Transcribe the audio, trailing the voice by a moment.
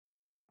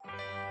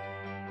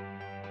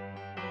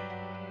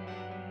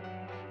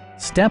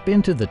Step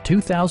into the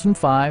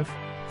 2005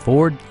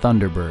 Ford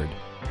Thunderbird.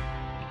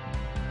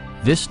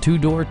 This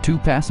two-door,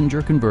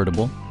 two-passenger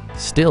convertible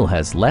still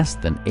has less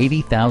than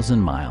 80,000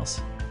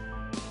 miles.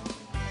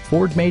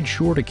 Ford made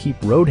sure to keep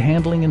road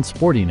handling and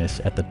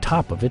sportiness at the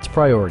top of its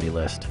priority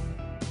list.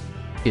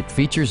 It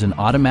features an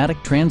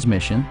automatic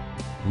transmission,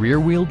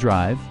 rear-wheel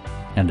drive,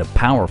 and a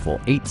powerful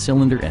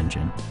 8-cylinder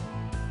engine.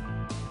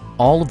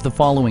 All of the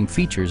following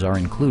features are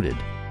included: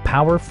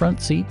 power front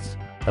seats,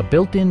 a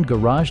built-in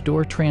garage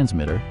door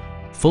transmitter,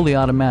 fully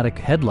automatic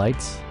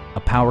headlights, a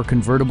power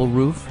convertible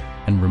roof,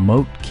 and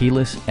remote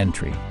keyless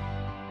entry.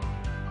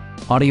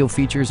 Audio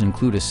features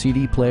include a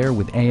CD player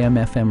with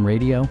AM/FM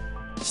radio,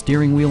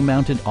 steering wheel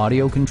mounted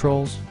audio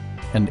controls,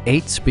 and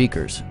 8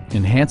 speakers,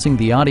 enhancing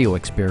the audio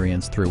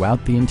experience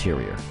throughout the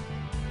interior.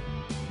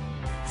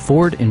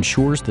 Ford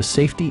ensures the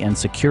safety and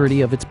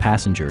security of its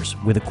passengers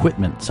with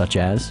equipment such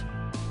as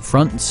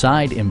front and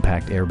side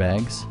impact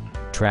airbags,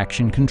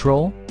 traction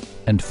control,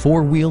 and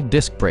 4-wheel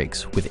disc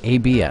brakes with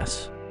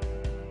ABS.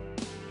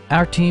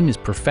 Our team is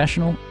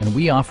professional and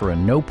we offer a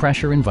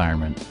no-pressure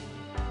environment.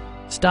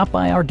 Stop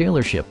by our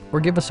dealership or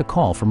give us a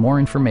call for more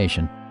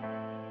information.